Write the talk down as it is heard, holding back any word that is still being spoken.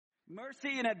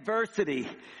Mercy in adversity.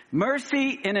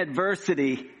 Mercy in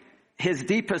adversity, his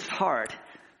deepest heart.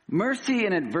 Mercy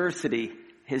in adversity,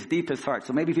 his deepest heart.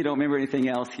 So maybe if you don't remember anything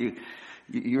else, you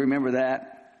remember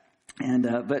that.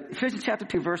 But Ephesians chapter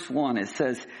 2, verse 1, it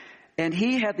says, And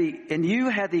you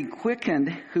had thee quickened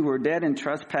who were dead in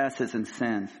trespasses and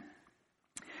sins,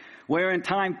 where in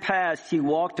time past ye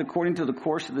walked according to the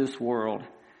course of this world,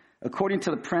 according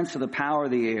to the prince of the power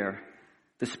of the air,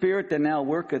 the spirit that now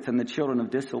worketh in the children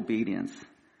of disobedience,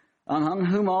 among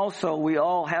whom also we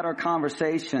all had our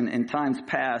conversation in times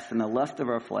past in the lust of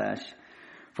our flesh,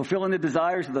 fulfilling the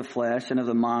desires of the flesh and of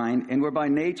the mind, and were by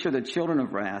nature the children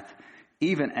of wrath,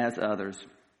 even as others.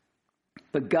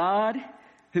 But God,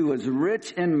 who was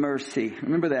rich in mercy,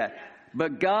 remember that,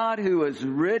 but God, who was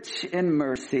rich in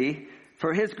mercy,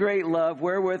 for his great love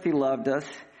wherewith he loved us,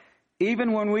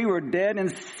 even when we were dead in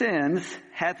sins,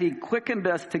 hath he quickened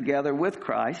us together with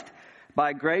Christ.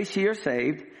 By grace ye are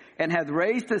saved, and hath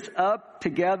raised us up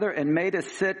together and made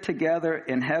us sit together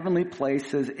in heavenly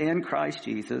places in Christ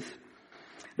Jesus,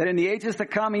 that in the ages to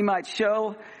come he might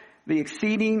show the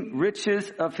exceeding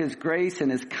riches of his grace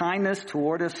and his kindness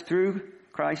toward us through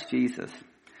Christ Jesus.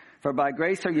 For by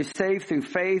grace are you saved through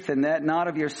faith, and that not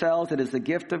of yourselves, it is the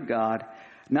gift of God,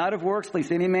 not of works,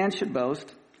 lest any man should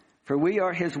boast. For we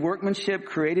are his workmanship,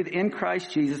 created in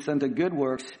Christ Jesus unto good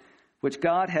works, which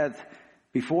God hath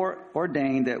before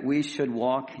ordained that we should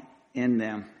walk in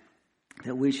them.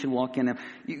 That we should walk in them.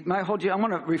 You might hold you, I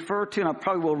want to refer to, and I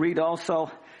probably will read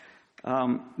also,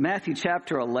 Matthew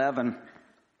chapter 11.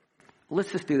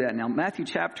 Let's just do that now. Matthew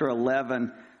chapter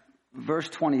 11, verse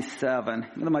 27.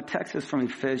 My text is from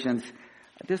Ephesians.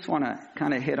 I just want to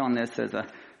kind of hit on this as a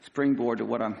springboard to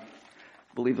what I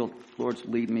believe the Lord's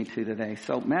leading me to today.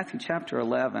 So Matthew chapter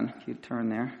 11, if you turn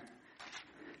there.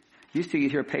 Used to you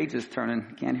hear pages turning.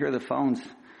 You can't hear the phones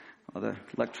or the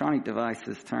electronic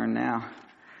devices turn now.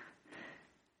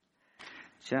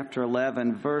 Chapter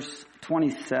 11, verse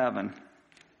 27.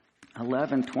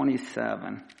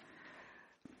 11:27.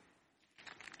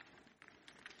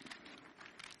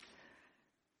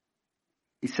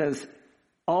 He says,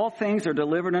 All things are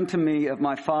delivered unto me of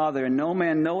my Father, and no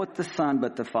man knoweth the Son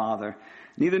but the Father.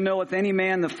 Neither knoweth any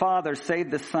man the Father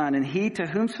save the Son, and he to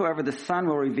whomsoever the Son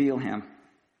will reveal him.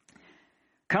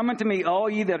 Come unto me, all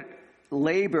ye that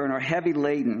labor and are heavy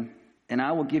laden, and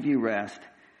I will give you rest.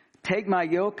 Take my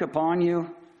yoke upon you.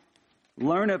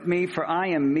 Learn of me, for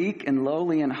I am meek and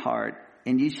lowly in heart,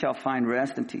 and ye shall find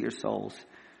rest unto your souls.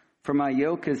 For my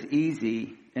yoke is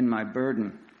easy, and my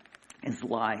burden is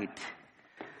light.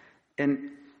 And,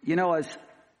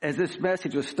 as this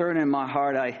message was stirring in my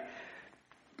heart,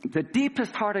 the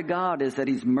deepest heart of God is that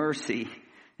he's mercy.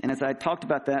 And as I talked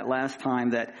about that last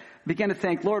time, that I began to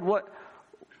think, Lord,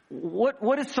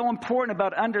 what is so important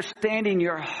about understanding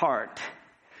your heart?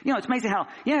 It's amazing how,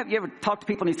 you ever talk to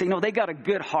people and you say, they got a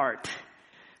good heart.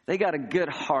 They got a good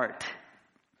heart.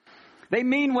 They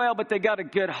mean well, but they got a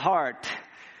good heart.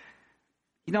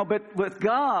 But with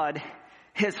God,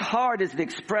 his heart is the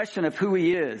expression of who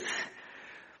he is.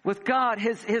 With God,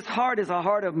 his heart is a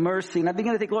heart of mercy. And I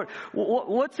began to think, Lord,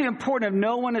 what's the importance of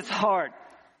knowing his heart?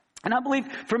 And I believe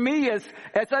for me, as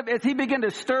he began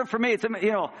to stir for me,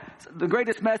 the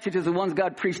greatest message is the ones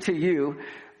God preached to you.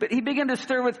 But he began to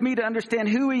stir with me to understand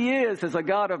who he is as a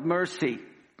God of mercy.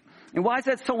 And why is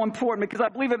that so important? Because I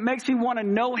believe it makes me want to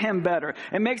know him better.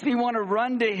 It makes me want to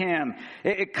run to him.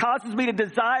 It causes me to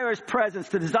desire his presence,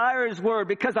 to desire his word,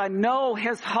 because I know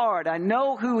his heart. I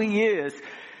know who he is.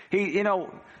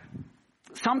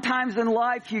 Sometimes in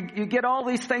life you get all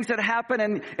these things that happen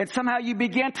and somehow you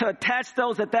begin to attach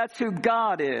those that's who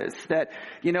God is. That,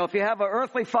 if you have an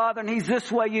earthly father and he's this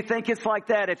way, you think it's like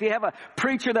that. If you have a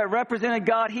preacher that represented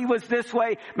God, he was this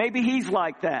way, maybe he's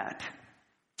like that.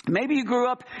 Maybe you grew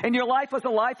up and your life was a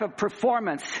life of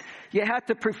performance. You had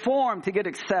to perform to get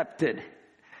accepted.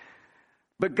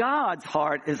 But God's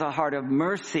heart is a heart of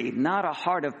mercy, not a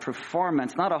heart of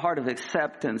performance, not a heart of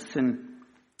acceptance. And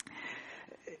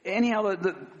anyhow,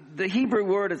 the Hebrew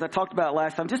word, as I talked about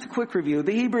last time, just a quick review.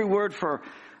 The Hebrew word for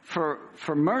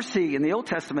mercy in the Old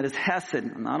Testament is hesed.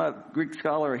 I'm not a Greek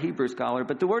scholar or Hebrew scholar,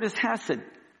 but the word is hesed.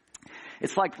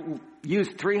 It's like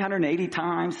used 380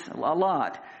 times, a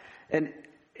lot. And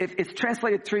it's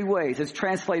translated three ways. It's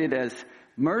translated as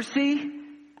mercy,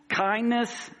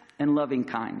 kindness, and loving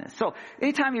kindness. So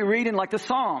anytime you read in like the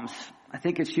Psalms, I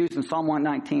think it's used in Psalm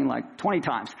 119 like 20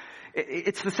 times.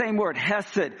 It's the same word,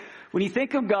 hesed. When you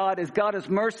think of God as God is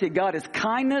mercy, God is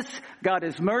kindness, God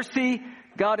is mercy,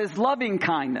 God is loving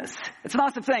kindness. It's an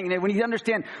awesome thing. When you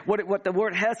understand what the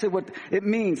word hesed, what it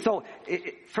means. So,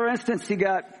 for instance, you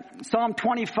got Psalm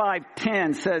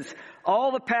 25:10 says,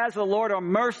 All the paths of the Lord are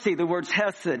mercy, the word's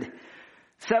hesed.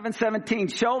 7:17,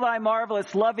 show thy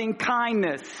marvelous loving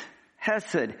kindness,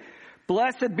 hesed.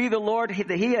 Blessed be the Lord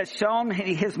that he has shown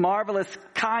his marvelous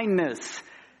kindness,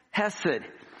 hesed.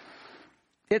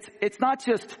 It's not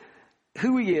just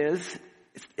who he is.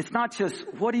 It's not just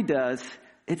what he does.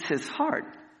 It's his heart.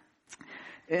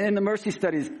 In the mercy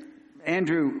studies,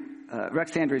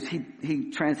 Rex Andrews,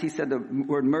 he said the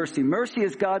word mercy. Mercy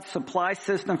is God's supply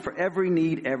system for every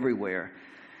need everywhere.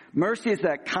 Mercy is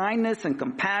that kindness and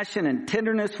compassion and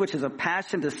tenderness, which is a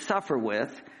passion to suffer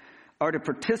with, or to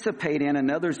participate in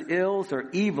another's ills or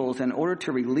evils in order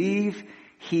to relieve,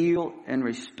 heal, and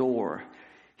restore.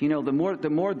 You know, the more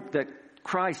that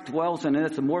Christ dwells in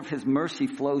us, the more of his mercy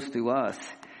flows through us.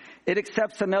 It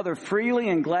accepts another freely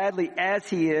and gladly as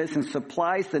he is and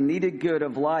supplies the needed good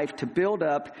of life to build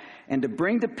up and to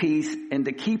bring to peace and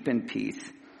to keep in peace.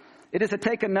 It is to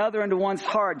take another into one's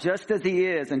heart just as he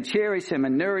is and cherish him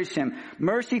and nourish him.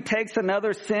 Mercy takes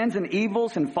another's sins and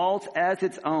evils and faults as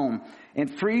its own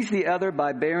and frees the other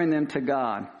by bearing them to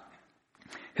God.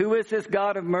 Who is this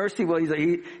God of mercy? Well,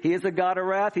 he is a God of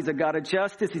wrath. He's a God of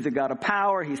justice. He's a God of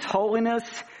power. He's holiness.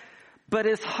 But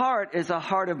his heart is a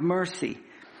heart of mercy.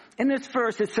 In this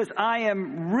verse, it says, I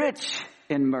am rich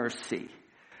in mercy.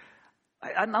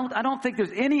 I don't think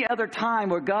there's any other time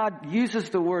where God uses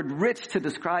the word rich to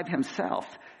describe himself.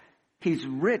 He's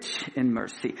rich in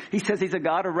mercy. He says he's a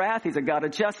God of wrath. He's a God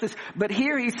of justice. But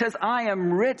here he says, I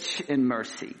am rich in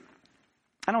mercy.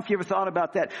 I don't know if you ever thought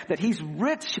about that he's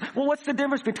rich. Well, what's the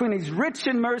difference between he's rich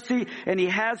in mercy and he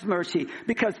has mercy?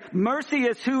 Because mercy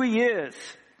is who he is.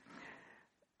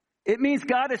 It means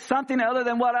God is something other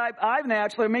than what I've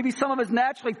naturally, or maybe some of us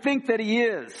naturally think that he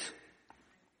is.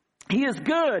 He is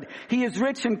good. He is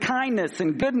rich in kindness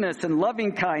and goodness and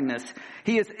loving kindness.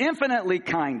 He is infinitely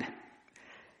kind.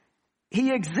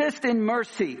 He exists in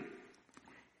mercy.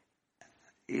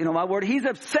 You know my word, he's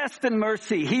obsessed in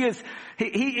mercy. He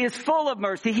is full of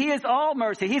mercy. He is all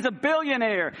mercy. He's a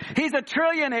billionaire. He's a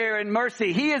trillionaire in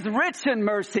mercy. He is rich in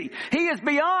mercy. He is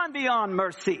beyond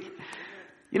mercy.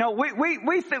 You know,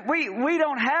 we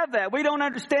don't have that. We don't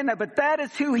understand that, but that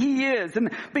is who he is.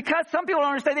 And because some people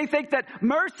don't understand, they think that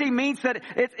mercy means that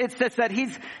it's just that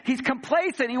he's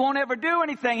complacent. He won't ever do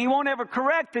anything. He won't ever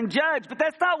correct and judge. But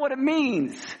that's not what it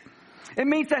means. It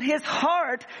means that his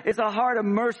heart is a heart of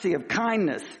mercy, of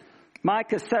kindness.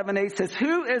 Micah 7:8 says,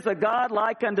 who is a God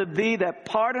like unto thee that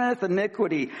pardoneth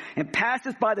iniquity and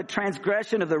passeth by the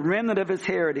transgression of the remnant of his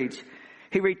heritage?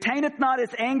 He retaineth not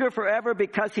his anger forever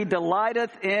because he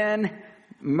delighteth in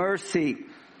mercy.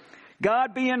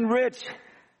 God being rich,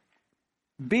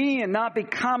 being, not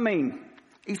becoming.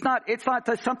 It's not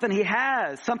just something he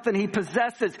has, something he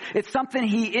possesses. It's something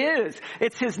he is.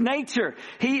 It's his nature.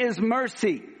 He is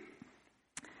mercy.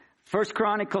 1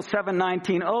 Chronicles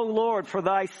 7:19, O Lord, for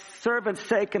thy servant's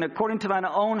sake and according to thine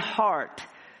own heart,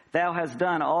 thou hast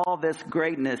done all this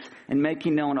greatness in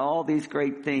making known all these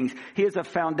great things. He is a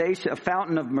foundation, a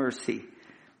fountain of mercy.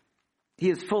 He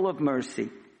is full of mercy.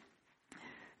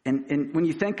 And when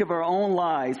you think of our own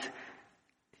lives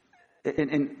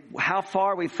and how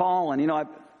far we've fallen, you know,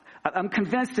 I'm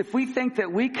convinced if we think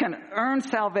that we can earn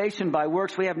salvation by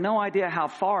works, we have no idea how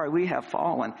far we have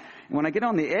fallen. And when I get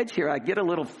on the edge here, I get a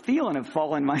little feeling of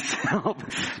falling myself.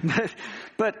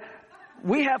 but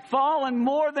we have fallen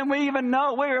more than we even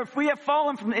know. We have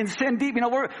fallen in sin deep. You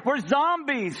know, we're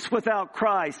zombies without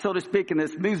Christ, so to speak, in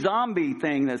this new zombie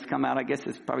thing that's come out. I guess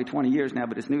it's probably 20 years now,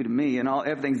 but it's new to me, and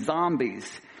everything's zombies.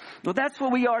 Well, that's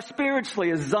what we are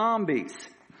spiritually, as zombies.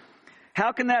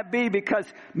 How can that be? Because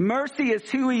mercy is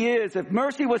who he is. If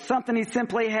mercy was something he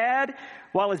simply had,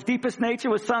 while his deepest nature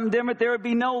was something different, there would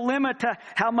be no limit to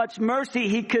how much mercy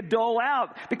he could dole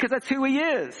out, because that's who he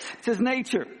is. It's his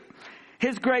nature.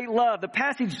 His great love. The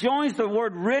passage joins the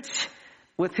word rich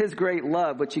with his great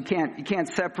love, but you can't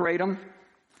separate them.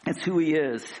 It's who he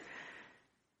is.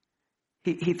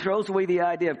 He throws away the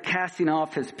idea of casting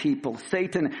off his people.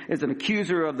 Satan is an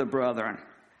accuser of the brethren.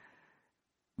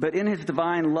 But in his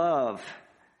divine love,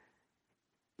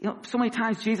 you know, so many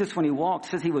times Jesus, when he walked,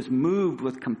 says he was moved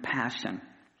with compassion.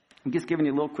 I'm just giving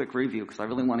you a little quick review because I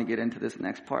really want to get into this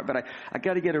next part. But I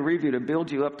got to get a review to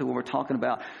build you up to what we're talking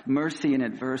about, mercy and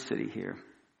adversity here.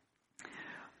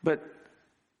 But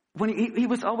when he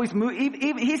was always moved,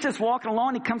 he's just walking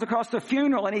along, he comes across the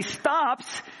funeral and he stops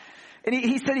And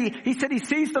he said he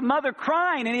sees the mother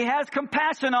crying and he has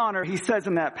compassion on her, he says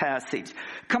in that passage.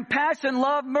 Compassion,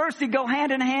 love, mercy go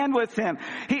hand in hand with him.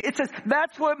 It says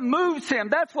that's what moves him.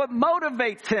 That's what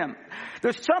motivates him.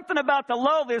 There's something about the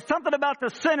lowly. There's something about the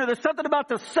sinner. There's something about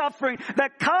the suffering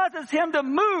that causes him to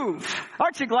move.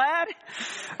 Aren't you glad?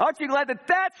 Aren't you glad that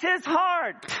that's his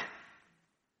heart?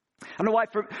 I don't know why.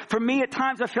 For me, at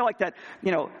times I feel like that,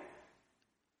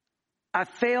 I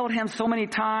failed him so many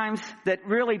times that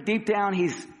really deep down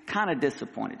he's kind of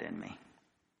disappointed in me.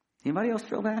 Anybody else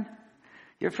feel that?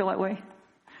 You ever feel that way?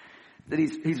 That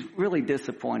he's really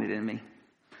disappointed in me.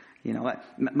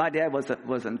 My dad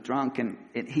wasn't drunk, and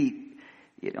he,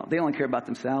 they only care about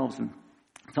themselves, and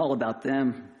it's all about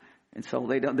them. And so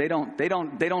they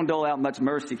don't dole out much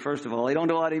mercy. First of all, they don't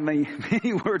dole out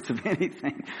many words of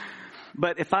anything.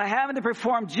 But if I happen to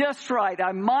perform just right,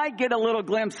 I might get a little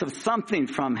glimpse of something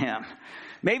from him.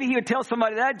 Maybe he would tell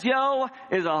somebody, that Joe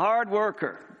is a hard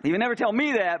worker. He would never tell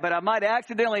me that, but I might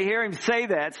accidentally hear him say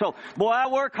that. So, boy, I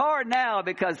work hard now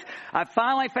because I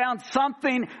finally found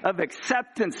something of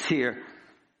acceptance here.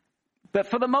 But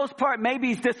for the most part, maybe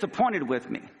he's disappointed with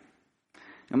me.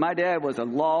 And my dad was a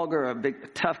logger, a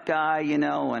big, tough guy,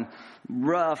 and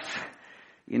rough.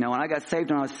 When I got saved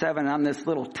when I was 7, I'm this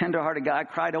little tender-hearted guy. I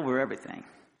cried over everything.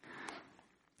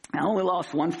 I only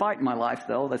lost one fight in my life,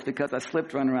 though. That's because I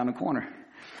slipped running around the corner.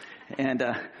 And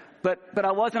but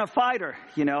I wasn't a fighter,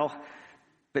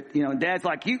 But Dad's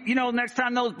like, next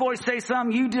time those boys say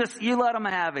something, you let them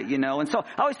have it, And so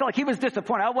I always felt like he was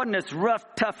disappointed. I wasn't this rough,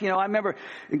 tough. I remember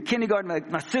in kindergarten,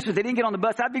 my sisters, they didn't get on the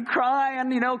bus. I'd be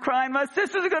crying, crying. My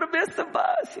sisters are going to miss the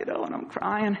bus, and I'm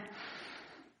crying.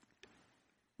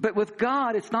 But with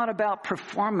God, it's not about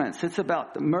performance. It's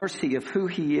about the mercy of who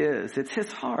he is. It's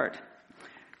his heart.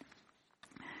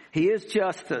 He is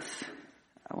justice.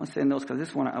 I want to say in those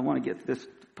because I want to get this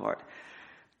part.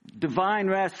 Divine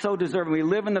wrath so deserving. We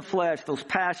live in the flesh, those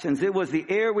passions. It was the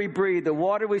air we breathe, the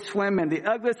water we swim in, the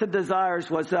ugliest of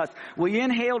desires was us. We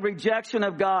inhaled rejection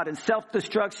of God and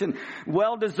self-destruction,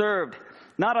 well deserved.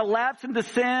 Not a lapse into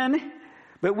sin,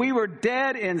 but we were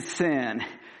dead in sin.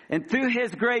 And through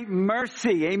his great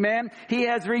mercy, amen, he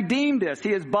has redeemed us.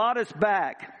 He has bought us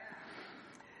back.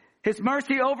 His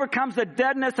mercy overcomes the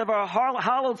deadness of our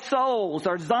hollowed souls,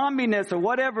 our zombiness, or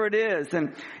whatever it is.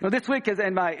 And this week,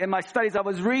 in my studies, I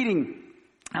was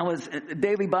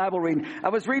daily Bible reading. I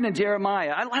was reading in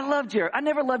Jeremiah. I love Jeremiah. I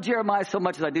never loved Jeremiah so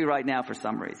much as I do right now for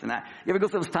some reason. You ever go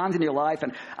through those times in your life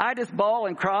and I just bawl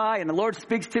and cry and the Lord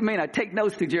speaks to me and I take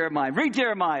notes through Jeremiah. Read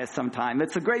Jeremiah sometime.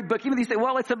 It's a great book. Even if you say,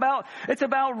 well, it's about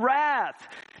wrath.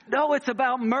 No, it's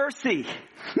about mercy.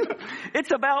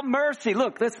 It's about mercy.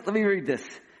 Look, let me read this.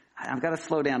 I've got to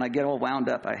slow down. I get all wound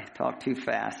up. I talk too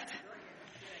fast.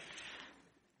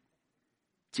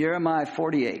 Jeremiah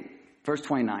 48, verse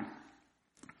 29.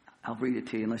 I'll read it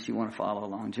to you unless you want to follow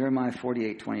along. Jeremiah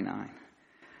 48:29.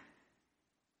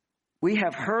 We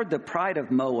have heard the pride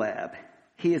of Moab.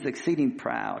 He is exceeding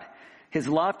proud. His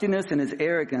loftiness and his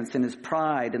arrogance and his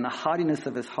pride and the haughtiness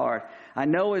of his heart. I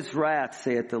know his wrath,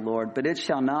 saith the Lord, but it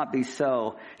shall not be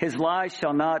so. His lies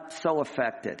shall not so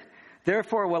affect it.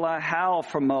 Therefore will I howl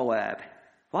for Moab.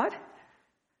 What?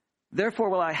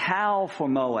 Therefore will I howl for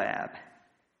Moab.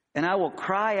 And I will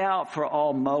cry out for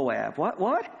all Moab.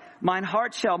 What? Mine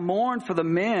heart shall mourn for the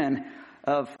men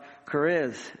of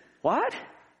Kiriz. What?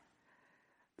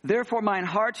 Therefore mine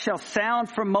heart shall sound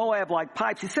for Moab like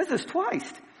pipes. He says this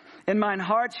twice. And mine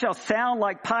heart shall sound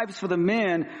like pipes for the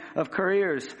men of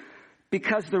Kiriz,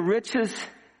 because the riches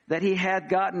that he had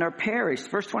gotten are perished.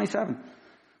 Verse 27.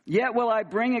 Yet will I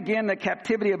bring again the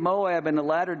captivity of Moab in the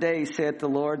latter days, saith the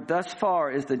Lord. Thus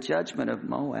far is the judgment of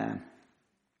Moab.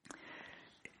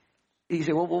 You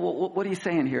say, well, what are you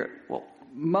saying here? Well,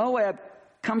 Moab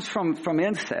comes from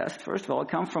incest. First of all, it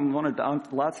comes from one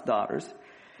of Lot's daughters.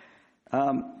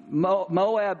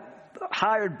 Moab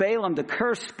hired Balaam to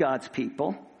curse God's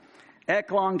people.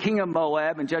 Eglon, king of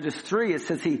Moab, in Judges 3, it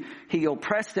says he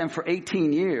oppressed them for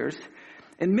 18 years.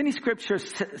 In many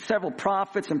scriptures, several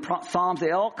prophets and Psalms, they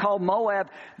all call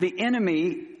Moab the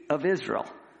enemy of Israel.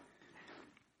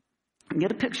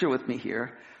 Get a picture with me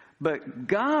here. But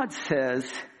God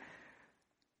says,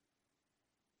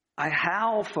 I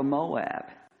howl for Moab.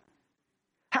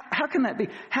 How can that be?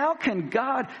 How can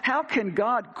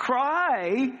God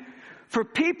cry for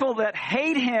people that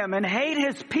hate him and hate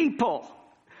his people?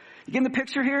 You getting the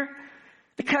picture here?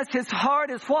 Because his heart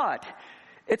is what?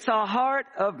 It's a heart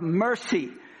of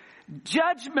mercy.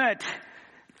 Judgment.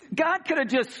 God could have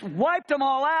just wiped them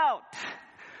all out.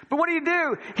 But what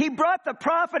do? He brought the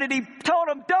prophet and he told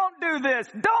him, don't do this.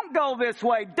 Don't go this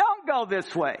way. Don't go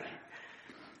this way.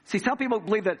 See, some people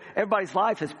believe that everybody's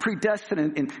life is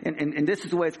predestined and this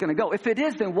is the way it's going to go. If it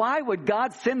is, then why would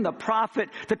God send the prophet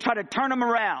to try to turn them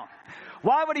around?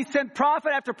 Why would he send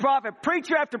prophet after prophet,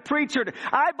 preacher after preacher?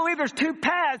 I believe there's two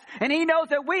paths, and he knows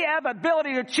that we have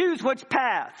ability to choose which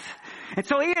path. And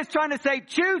so he is trying to say,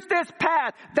 choose this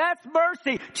path. That's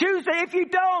mercy. Choose it. If you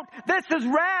don't, this is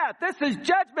wrath. This is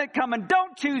judgment coming.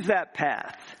 Don't choose that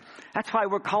path. That's why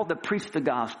we're called to preach the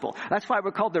gospel. That's why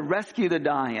we're called to rescue the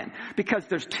dying. Because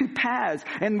there's two paths.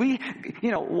 And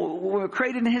we're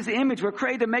created in his image. We're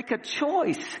created to make a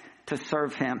choice to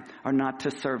serve him or not to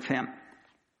serve him.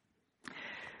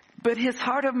 But his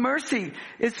heart of mercy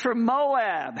is for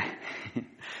Moab.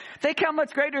 Think how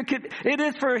much greater it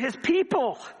is for his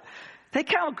people.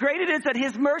 Think how great it is that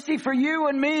his mercy for you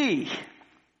and me.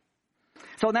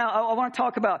 So now I want to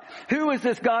talk about who is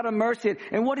this God of mercy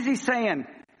and what is he saying?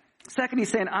 Second, he's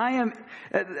saying, I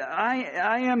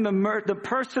am the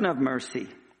person of mercy.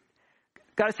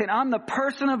 God is saying, I'm the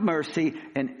person of mercy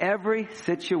in every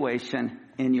situation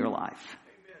in your life.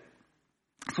 Amen.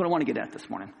 That's what I want to get at this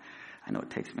morning. I know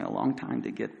it takes me a long time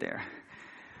to get there.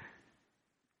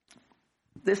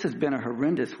 This has been a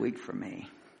horrendous week for me.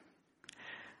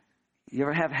 You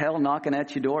ever have hell knocking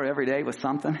at your door every day with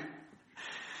something?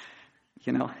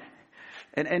 You know?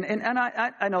 And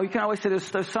I know you can always say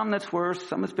there's some that's worse,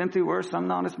 some that's been through worse, some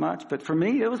not as much. But for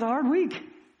me, it was a hard week.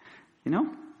 You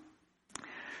know?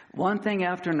 One thing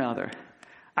after another.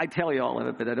 I tell you all of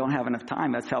it, but I don't have enough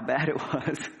time. That's how bad it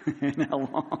was and how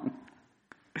long.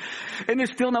 And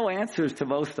there's still no answers to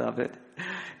most of it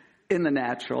in the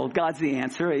natural. God's the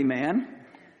answer, amen.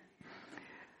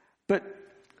 But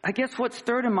I guess what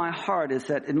stirred in my heart is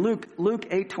that in Luke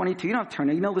 8:22, you don't have to turn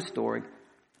it, you know the story.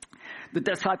 The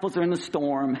disciples are in the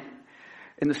storm,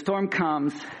 and the storm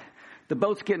comes. The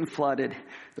boat's getting flooded.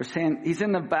 They're saying, he's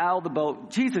in the bow of the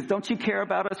boat. Jesus, don't you care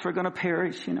about us? We're going to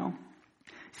perish, you know.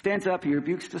 He stands up, he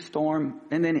rebukes the storm,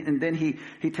 and then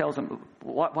he tells them,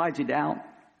 why'd you doubt?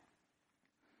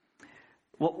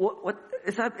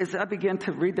 As I began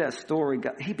to read that story,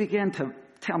 he began to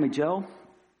tell me, Joe,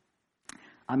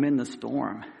 I'm in the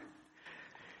storm.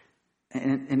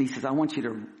 And he says, I want you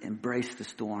to embrace the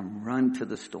storm, run to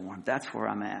the storm. That's where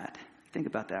I'm at. Think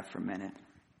about that for a minute.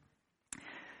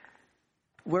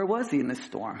 Where was he in the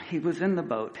storm? He was in the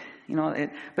boat. You know,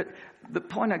 but the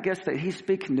point I guess that he's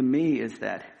speaking to me is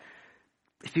that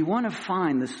if you want to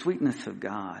find the sweetness of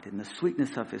God and the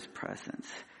sweetness of his presence,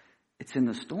 it's in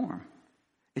the storm.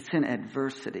 It's in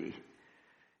adversity.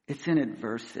 It's in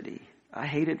adversity. I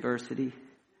hate adversity,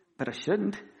 but I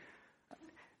shouldn't.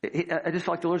 I just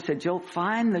like the Lord said, Joe,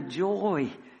 find the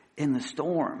joy in the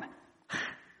storm.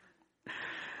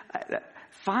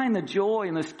 Find the joy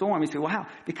in the storm. You say, wow,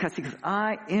 because he goes,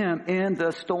 I am in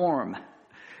the storm.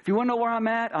 If you want to know where I'm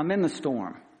at, I'm in the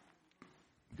storm.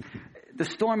 The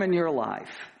storm in your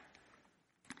life.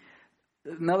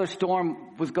 Another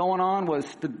storm was going on, was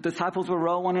the disciples were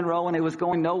rowing and rowing. It was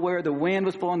going nowhere. The wind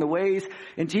was blowing the waves.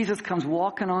 And Jesus comes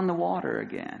walking on the water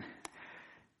again.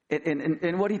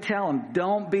 And what did he tell them?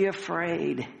 Don't be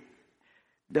afraid.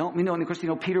 And of course,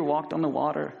 Peter walked on the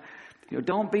water.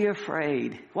 Don't be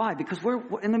afraid. Why? Because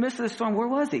we're in the midst of the storm. Where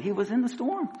was he? He was in the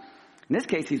storm. In this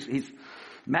case, he's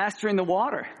mastering the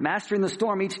water, mastering the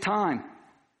storm each time.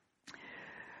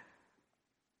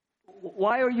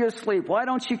 Why are you asleep? Why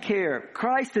don't you care?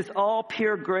 Christ is all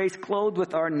pure grace, clothed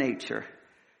with our nature.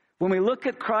 When we look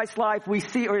at Christ's life, we're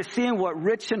seeing what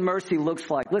rich in mercy looks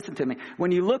like. Listen to me.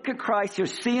 When you look at Christ, you're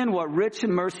seeing what rich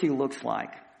in mercy looks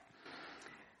like.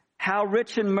 How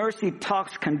rich in mercy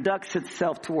conducts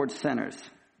itself towards sinners,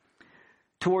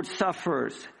 towards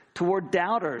sufferers, toward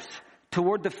doubters,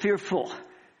 toward the fearful.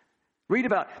 Read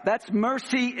about it. That's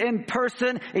mercy in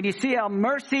person, and you see how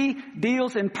mercy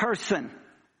deals in person.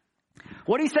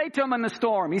 What did he say to him in the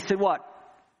storm? He said what?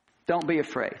 Don't be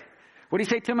afraid. What did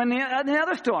he say to him in the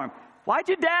other storm? Why'd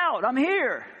you doubt? I'm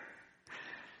here.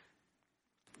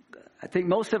 I think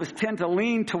most of us tend to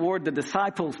lean toward the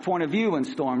disciples' point of view in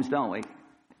storms, don't we?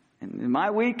 And in my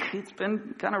week, it's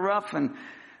been kind of rough, and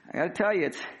I got to tell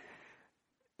you,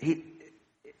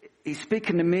 he's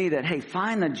speaking to me that, hey,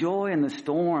 find the joy in the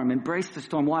storm, embrace the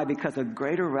storm. Why? Because a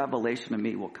greater revelation of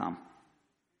me will come.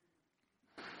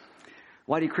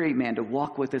 Why did he create man? To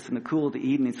walk with us in the cool of the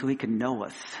evening so he can know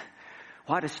us.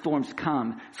 Why do storms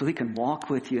come? So he can walk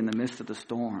with you in the midst of the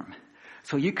storm.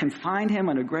 So you can find him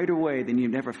in a greater way than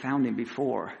you've never found him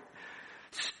before.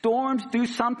 Storms do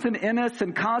something in us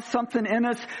and cause something in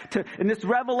us in this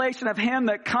revelation of him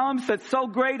that comes that's so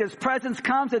great. His presence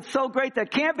comes that's so great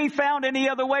that can't be found any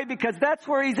other way because that's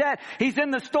where he's at. He's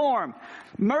in the storm.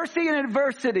 Mercy and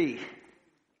adversity.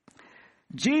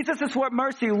 Jesus is what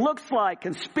mercy looks like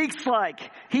and speaks like.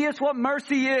 He is what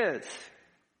mercy is.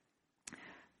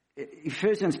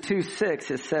 Ephesians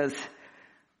 2:6, it says,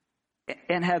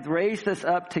 and hath raised us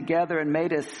up together and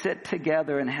made us sit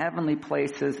together in heavenly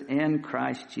places in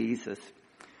Christ Jesus.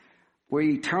 We're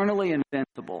eternally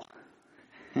invincible.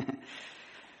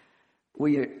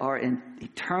 We are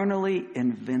eternally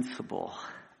invincible.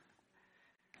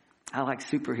 I like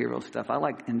superhero stuff. I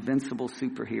like invincible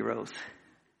superheroes.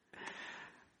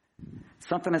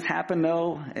 Something has happened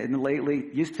though, and lately,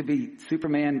 used to be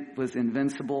Superman was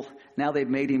invincible. Now they've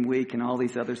made him weak and all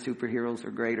these other superheroes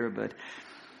are greater, but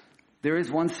there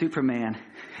is one Superman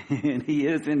and he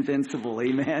is invincible.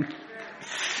 Amen.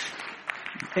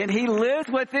 And he lives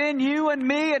within you and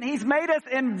me, and he's made us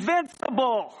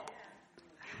invincible.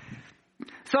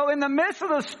 So in the midst of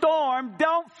the storm,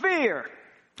 don't fear.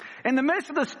 In the midst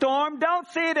of the storm, don't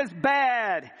see it as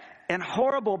bad and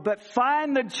horrible, but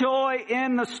find the joy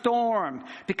in the storm.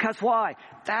 Because why?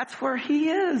 That's where he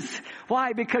is.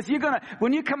 Why? Because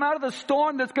when you come out of the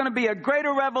storm, there's going to be a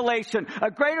greater revelation,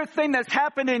 a greater thing that's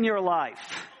happened in your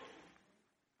life.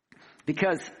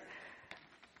 Because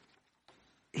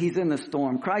he's in the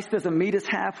storm. Christ doesn't meet us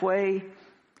halfway.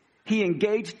 He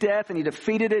engaged death and he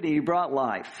defeated it and he brought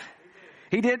life.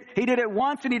 He did it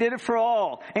once and he did it for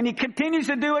all. And he continues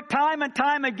to do it time and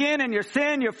time again in your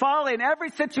sin, your folly, in every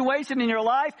situation in your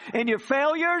life, in your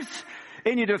failures,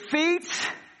 in your defeats.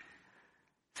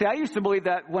 See, I used to believe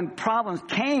that when problems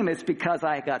came, it's because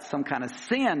I got some kind of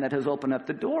sin that has opened up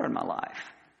the door in my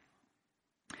life.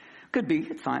 Could be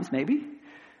at times, maybe.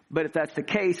 But if that's the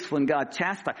case, when God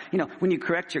chastises, when you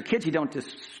correct your kids, you don't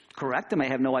just correct them. They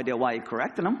have no idea why you're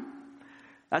correcting them.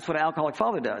 That's what an alcoholic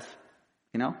father does.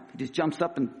 He just jumps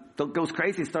up and goes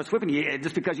crazy and starts whipping you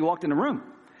just because you walked in the room.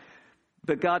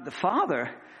 But God the Father,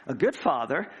 a good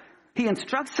father, he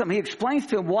instructs them. He explains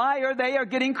to them why they are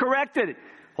getting corrected.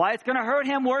 Why it's going to hurt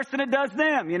him worse than it does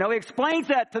them. He explains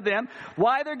that to them,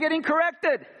 why they're getting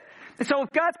corrected. And so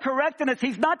if God's correcting us,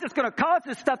 he's not just going to cause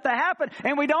this stuff to happen,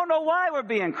 and we don't know why we're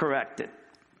being corrected.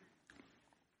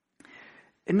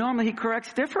 And normally he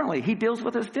corrects differently. He deals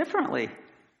with us differently.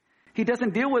 He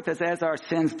doesn't deal with us as our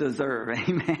sins deserve.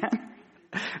 Amen.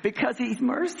 Because he's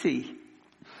mercy.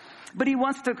 But he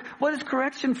wants to, what is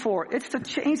correction for? It's to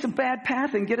change the bad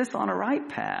path and get us on a right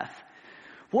path.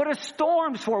 What are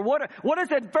storms for? What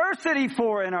is adversity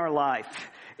for in our life?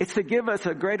 It's to give us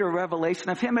a greater revelation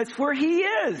of him. It's where he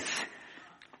is.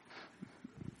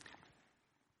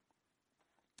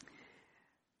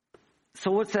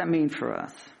 So what's that mean for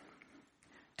us?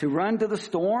 To run to the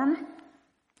storm?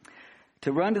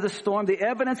 To run to the storm. The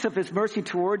evidence of his mercy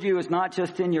toward you is not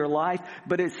just in your life,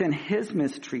 but it's in his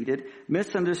mistreated,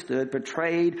 misunderstood,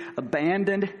 betrayed,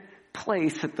 abandoned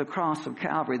place at the cross of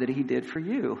Calvary that he did for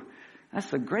you. That's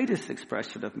the greatest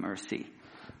expression of mercy,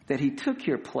 that he took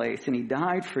your place and he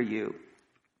died for you.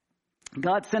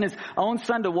 God sent his own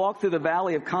son to walk through the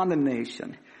valley of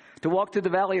condemnation, to walk through the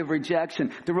valley of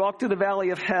rejection, to walk through the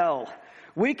valley of hell.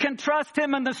 We can trust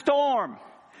him in the storm.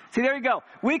 See, there you go.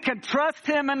 We can trust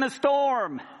him in the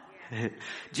storm.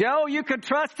 Joe, you can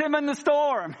trust him in the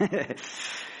storm.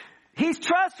 He's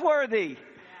trustworthy.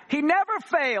 He never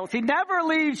fails. He never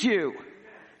leaves you.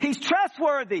 He's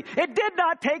trustworthy.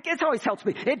 It always helps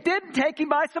me. It didn't take him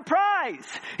by surprise.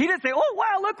 He didn't say, oh,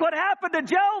 wow, look what happened to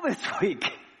Joe this week.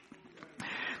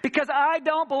 Because I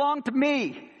don't belong to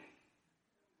me.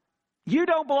 You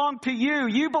don't belong to you.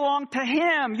 You belong to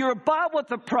him. You're bought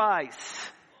with a price.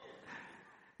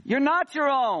 You're not your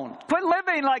own. Quit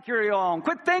living like you're your own.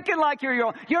 Quit thinking like you're your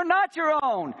own. You're not your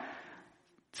own.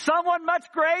 Someone much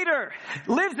greater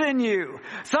lives in you.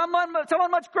 Someone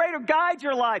much greater guides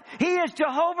your life. He is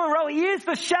Jehovah Rohi. He is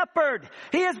the shepherd.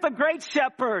 He is the great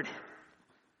shepherd.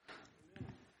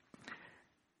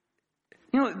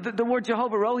 The word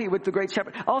Jehovah Rohi with the great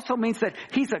shepherd also means that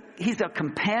he's a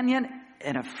companion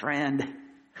and a friend.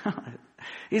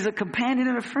 He's a companion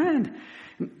and a friend.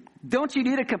 Don't you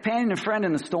need a companion and friend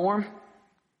in a storm?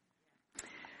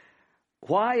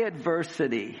 Why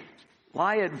adversity?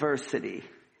 Why adversity?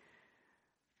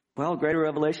 Well, greater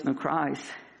revelation of Christ.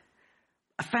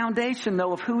 A foundation,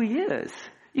 though, of who he is.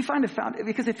 You find a foundation,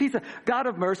 because if he's a God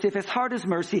of mercy, if his heart is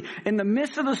mercy, in the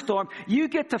midst of the storm, you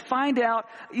get to find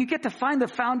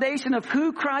the foundation of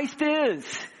who Christ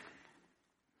is.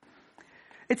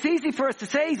 It's easy for us to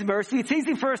say he's mercy. It's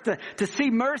easy for us to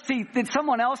see mercy in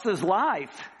someone else's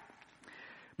life.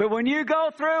 But when you go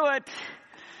through it,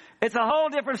 it's a whole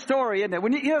different story, isn't it?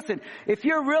 When you listen, if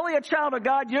you're really a child of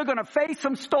God, you're going to face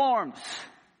some storms.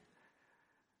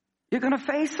 You're going to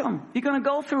face them. You're going to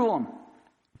go through them.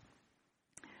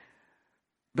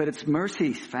 But it's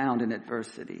mercy found in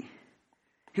adversity.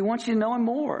 He wants you to know him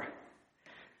more.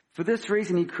 For this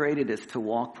reason, he created us to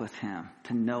walk with him,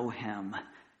 to know him.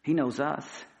 He knows us.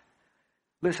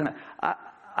 Listen,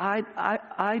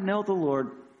 I know the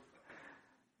Lord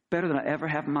better than I ever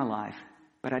have in my life,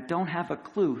 but I don't have a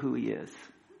clue who he is.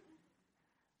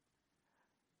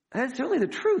 That's really the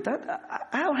truth.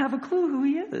 I don't have a clue who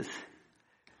he is.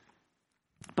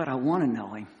 But I want to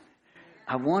know him.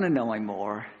 I want to know him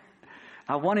more.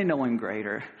 I want to know him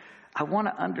greater. I want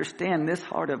to understand this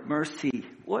heart of mercy.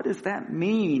 What does that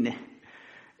mean?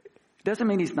 Doesn't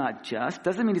mean he's not just.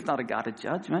 Doesn't mean he's not a God of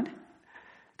judgment.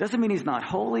 Doesn't mean he's not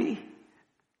holy.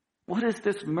 What does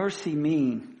this mercy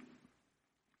mean?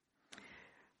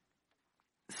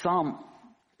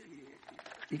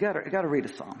 You got to read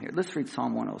a psalm here. Let's read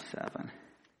Psalm 107.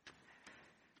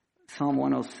 Psalm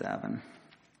 107.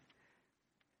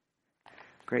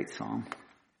 Great psalm.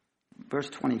 Verse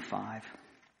 25.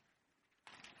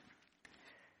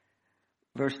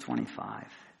 Verse 25.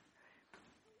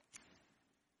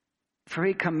 For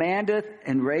he commandeth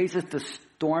and raiseth the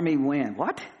stormy wind.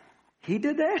 What? He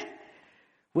did that?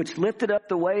 Which lifted up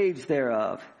the waves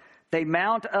thereof. They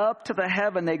mount up to the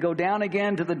heaven. They go down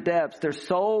again to the depths. Their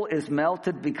soul is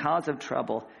melted because of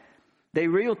trouble. They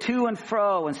reel to and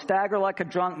fro and stagger like a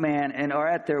drunk man and are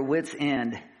at their wits'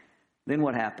 end. Then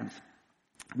what happens?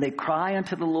 They cry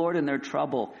unto the Lord in their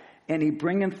trouble, and he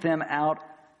bringeth them out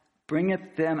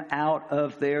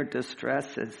of their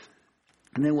distresses.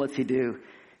 And then what's he do?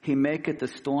 He maketh the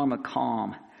storm a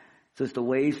calm, so as the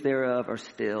waves thereof are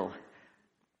still.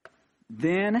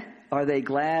 Then are they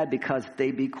glad because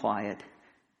they be quiet.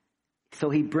 So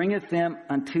he bringeth them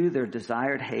unto their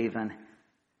desired haven.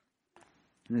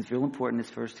 And it's real important,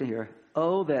 this verse to hear.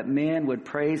 Oh, that men would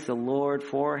praise the Lord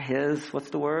for his, what's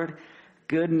the word?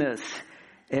 Goodness,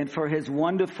 and for his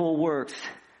wonderful works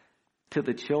to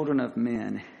the children of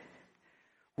men.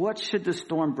 What should the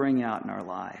storm bring out in our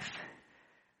life?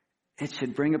 It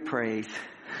should bring a praise.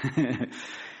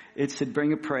 It should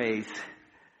bring a praise.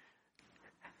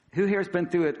 Who here has been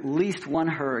through at least one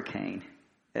hurricane?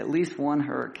 At least one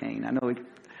hurricane. I know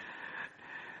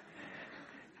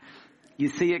you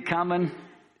see it coming.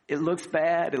 It looks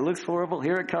bad. It looks horrible.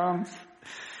 Here it comes.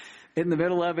 In the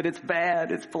middle of it, it's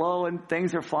bad. It's blowing.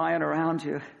 Things are flying around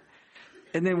you.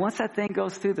 And then once that thing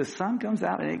goes through, the sun comes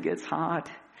out and it gets hot.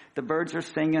 The birds are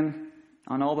singing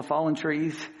on all the fallen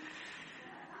trees.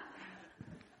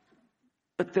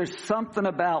 But there's something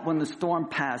about when the storm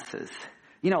passes.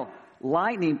 You know,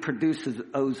 lightning produces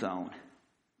ozone,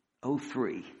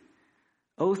 O3.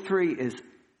 O3 is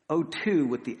O2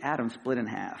 with the atom split in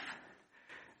half.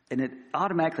 And it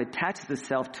automatically attaches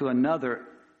itself to another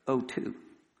O2.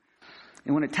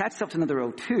 And when it attaches itself to another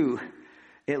O2,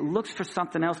 it looks for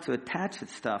something else to attach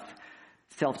itself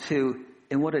to.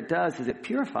 And what it does is it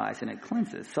purifies and it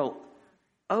cleanses. So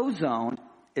ozone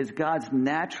is God's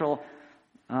natural,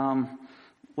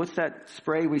 what's that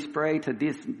spray we spray to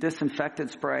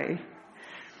disinfectant spray?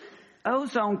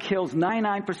 Ozone kills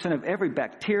 99% of every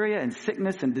bacteria and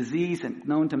sickness and disease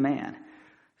known to man.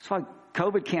 That's why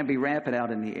COVID can't be rampant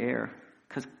out in the air,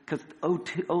 because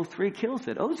O3 kills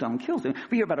it. Ozone kills it.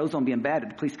 We hear about ozone being bad at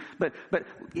the police, but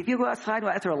if you go outside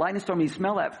after a lightning storm and you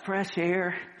smell that fresh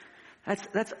air,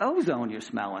 that's ozone you're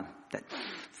smelling. That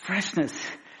freshness.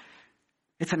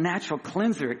 It's a natural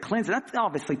cleanser. It cleanses. That's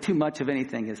obviously too much of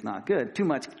anything is not good. Too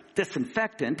much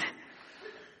disinfectant,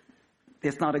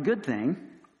 it's not a good thing.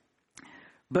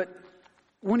 But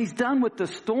when he's done with the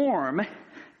storm,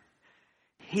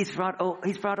 he's brought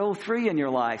O3 in your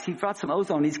life. He's brought some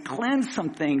ozone. He's cleansed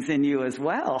some things in you as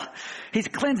well. He's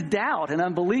cleansed doubt and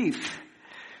unbelief.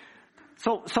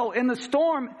 So in the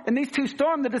storm, in these two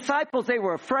storms, the disciples, they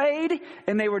were afraid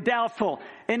and they were doubtful.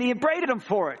 And he upbraided them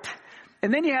for it.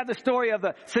 And then you have the story of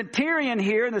the centurion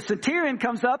here, and the centurion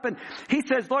comes up and he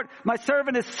says, Lord, my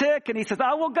servant is sick. And he says,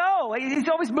 I will go. He's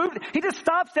always moved. He just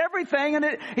stops everything and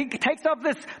he takes up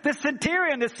this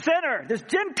centurion, this sinner, this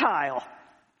Gentile.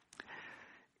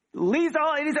 Leaves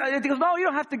all, and he goes, no, you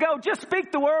don't have to go. Just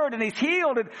speak the word. And he's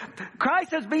healed. And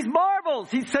Christ says, these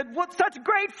marvels. He said, what such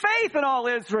great faith in all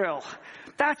Israel.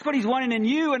 That's what he's wanting in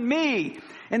you and me.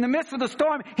 In the midst of the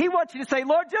storm, he wants you to say,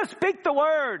 Lord, just speak the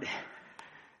word.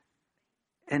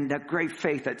 And that great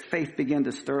faith, began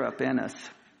to stir up in us.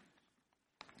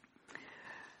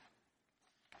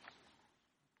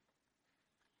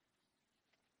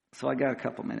 So I got a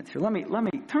couple minutes here. Let me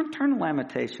turn to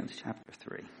Lamentations chapter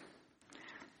 3.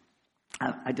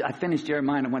 I finished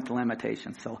Jeremiah and I went to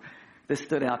Lamentations, so this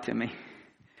stood out to me.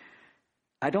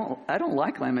 I don't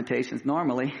like Lamentations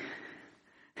normally,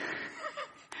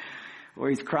 where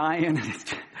he's crying.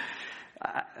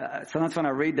 sometimes when I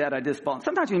read that, I just bawl.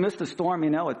 Sometimes you miss the storm,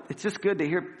 it's just good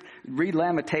to read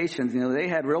Lamentations. They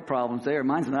had real problems there.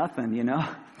 Mine's nothing,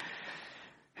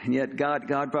 And yet God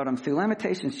brought them through.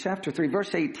 Lamentations chapter 3,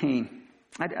 verse 18.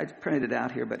 I printed it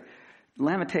out here, but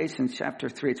Lamentations chapter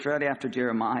 3, it's right after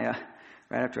Jeremiah,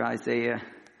 right after Isaiah,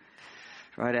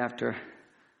 right after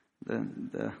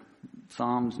the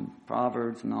Psalms and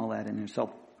Proverbs and all that in there.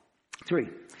 So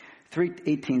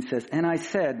 3:18 says, "And I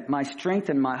said, my strength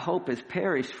and my hope is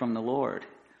perished from the Lord."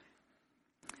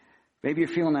 Maybe you're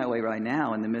feeling that way right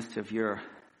now in the midst of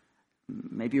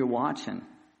maybe you're watching.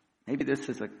 Maybe this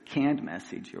is a canned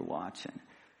message you're watching.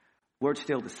 Word's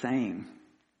still the same.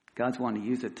 God's wanting to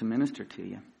use it to minister to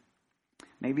you.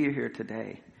 Maybe you're here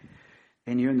today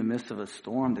and you're in the midst of a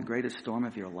storm, the greatest storm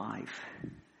of your life.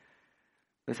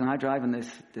 Listen, I drive in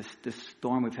this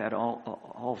storm we've had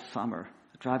all summer.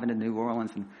 Driving to New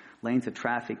Orleans and lanes of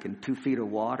traffic and 2 feet of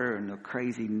water and a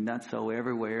crazy nutso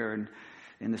everywhere.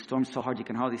 And the storm's so hard you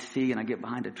can hardly see. And I get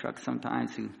behind a truck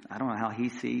sometimes I don't know how he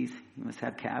sees. He must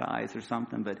have cat eyes or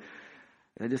something. But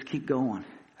I just keep going.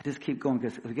 Because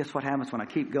guess what happens when I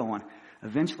keep going?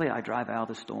 Eventually I drive out of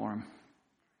the storm.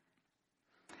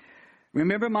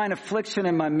 "Remember mine affliction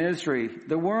and my misery,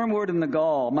 the wormwood and the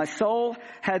gall. My soul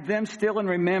had them still in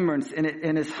remembrance, and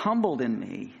it is humbled in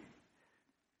me.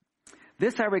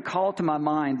 This I recall to my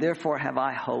mind, therefore have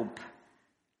I hope.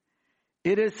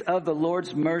 It is of the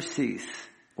Lord's mercies."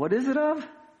 What is it of?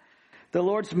 The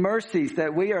Lord's mercies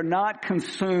that we are not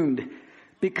consumed.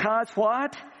 Because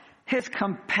what? His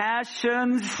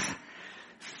compassions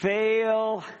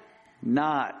fail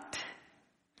not.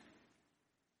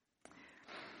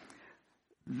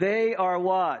 They are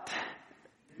what?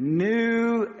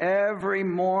 New every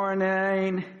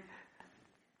morning.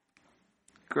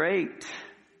 Great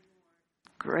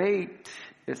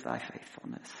is thy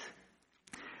faithfulness.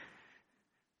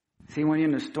 See, when you're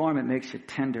in a storm, it makes you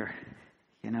tender.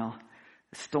 The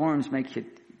storms make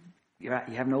you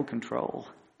have no control.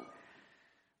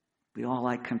 We all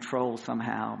like control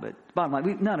somehow, but bottom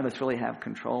line, none of us really have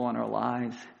control on our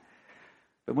lives.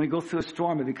 But when we go through a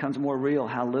storm, it becomes more real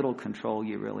how little control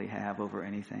you really have over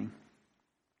anything.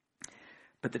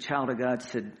 But the child of God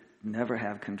should never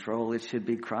have control. It should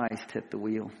be Christ at the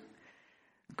wheel.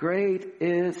 Great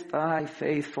is thy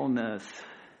faithfulness.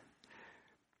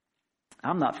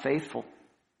 I'm not faithful.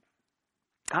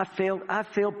 I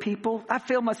failed people. I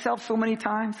failed myself so many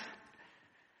times.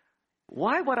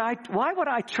 Why would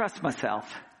I trust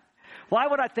myself? Why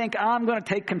would I think I'm going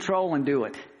to take control and do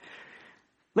it?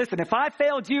 Listen, if I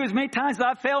failed you as many times as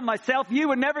I failed myself, you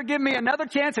would never give me another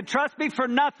chance to trust me for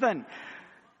nothing.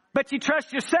 But you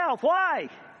trust yourself. Why?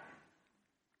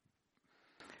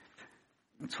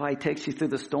 That's why he takes you through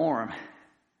the storm.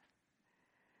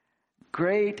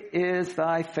 Great is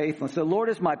thy faithfulness. The Lord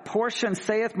is my portion,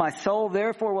 saith my soul,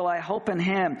 therefore will I hope in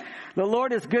him. The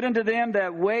Lord is good unto them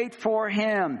that wait for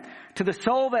him, to the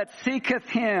soul that seeketh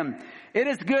him. It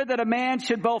is good that a man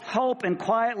should both hope and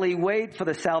quietly wait for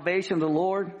the salvation of the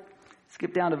Lord.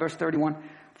 Skip down to verse 31.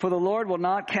 For the Lord will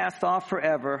not cast off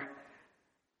forever,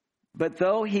 but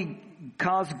though he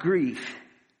cause grief,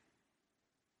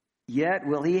 yet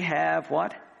will he have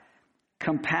what?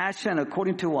 Compassion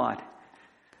according to what?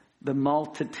 The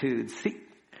multitudes. See,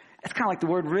 it's kind of like the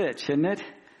word rich, isn't it?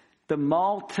 The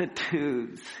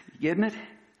multitudes. Getting it?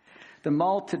 The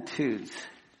multitudes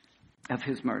of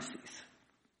his mercies.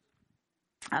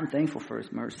 I'm thankful for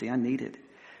his mercy. I need it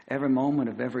every moment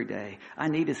of every day. I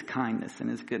need his kindness and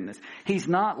his goodness. He's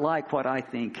not like what I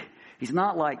think. He's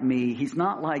not like me. He's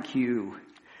not like you.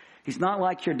 He's not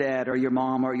like your dad or your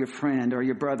mom or your friend or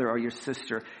your brother or your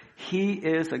sister. He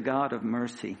is a God of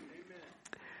mercy.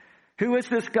 Who is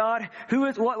this God?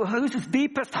 Whose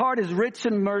deepest heart is rich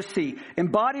in mercy,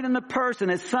 embodied in the person,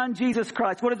 his son Jesus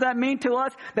Christ. What does that mean to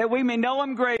us? That we may know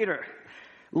him greater,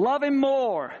 love him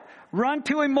more, run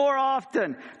to him more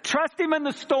often, trust him in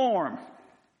the storm.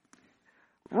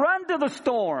 Run to the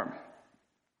storm,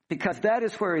 because that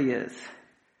is where he is.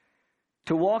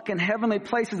 To walk in heavenly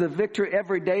places of victory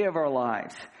every day of our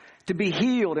lives. To be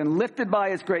healed and lifted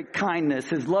by his great kindness,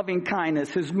 his loving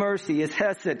kindness, his mercy, his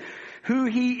hesed. Who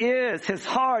he is, his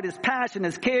heart, his passion,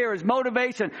 his care, his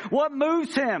motivation. What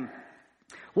moves him?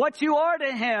 What you are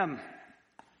to him.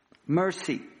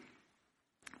 Mercy.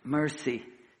 Mercy.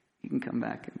 You can come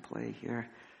back and play here.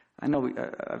 I know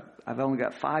I've only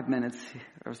got 5 minutes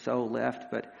or so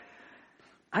left, but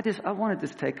I wanted to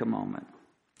take a moment.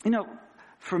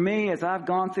 For me, as I've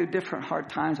gone through different hard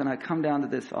times and I come down to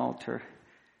this altar,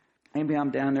 maybe I'm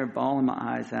down there bawling my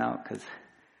eyes out because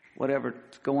whatever's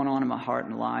going on in my heart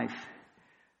and life,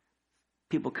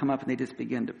 people come up and they just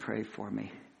begin to pray for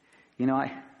me.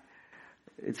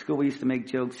 At school, we used to make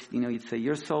jokes. You'd say,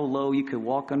 you're so low you could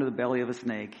walk under the belly of a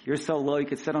snake. You're so low you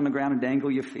could sit on the ground and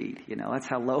dangle your feet. That's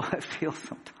how low I feel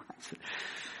sometimes.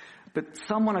 But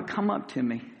someone will come up to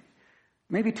me.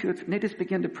 Maybe two, and they just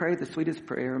begin to pray the sweetest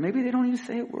prayer. Or maybe they don't even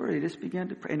say a word. They just begin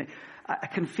to pray. And I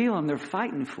can feel them. They're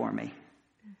fighting for me.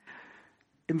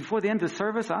 And before the end of the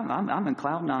service, I'm in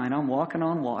cloud nine. I'm walking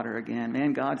on water again.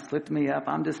 Man, God's lifted me up.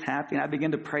 I'm just happy. And I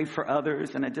begin to pray for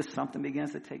others. And something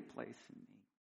begins to take place.